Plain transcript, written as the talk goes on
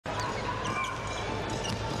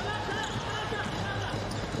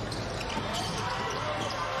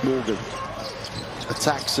Morgan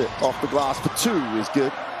attacks it off the glass for two is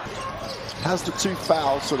good. Has the two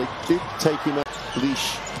fouls, so they did take him out.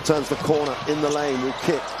 Leash turns the corner in the lane, will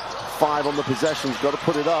kick. 5 on the possessions, got to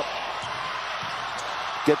put it up.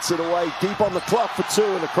 Gets it away, deep on the clock for 2,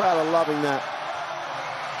 and the crowd are loving that.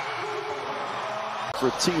 For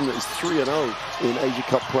a team that is 3-0 in Asia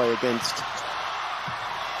Cup play against.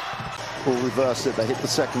 Will reverse it, they hit the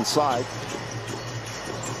second side.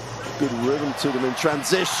 Good rhythm to them in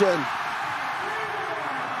transition.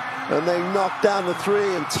 And they knock down the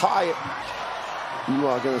 3 and tie it. You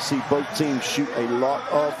are going to see both teams shoot a lot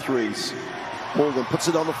of threes. Morgan puts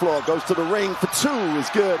it on the floor, goes to the ring for 2 is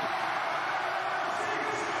good.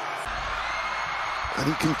 And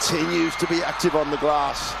he continues to be active on the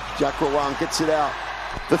glass. Jack Rawan gets it out.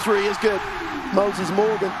 The 3 is good. Moses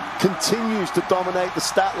Morgan continues to dominate the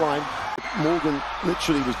stat line. Morgan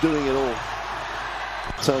literally was doing it all.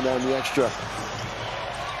 Turn down the extra.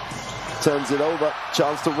 Turns it over.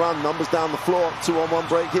 Chance to run. Numbers down the floor. 2-on-1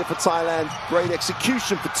 break here for Thailand. Great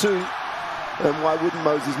execution for 2. And why wouldn't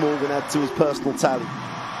Moses Morgan add to his personal tally?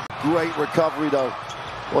 Great recovery though.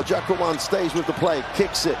 Well, Jack Rawan stays with the play.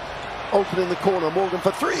 Kicks it. Open in the corner. Morgan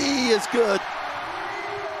for 3 is good.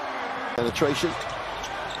 Penetration.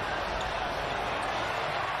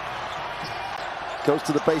 Goes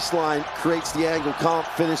to the baseline. Creates the angle. Can't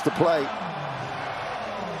finish the play.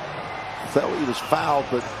 Felt he was fouled,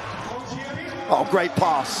 but oh, great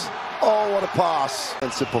pass. Oh, what a pass.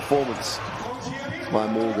 Defensive performance by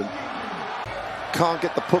Morgan. Can't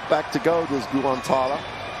get the putback to go, does Guantala.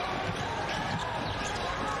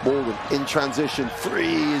 Morgan in transition. 3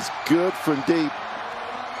 is good from deep.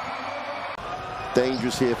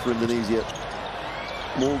 Dangerous here for Indonesia.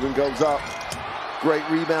 Morgan goes up. Great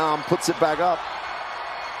rebound, puts it back up.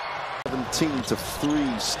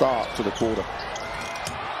 17-3 start to the quarter.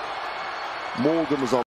 Morgan was on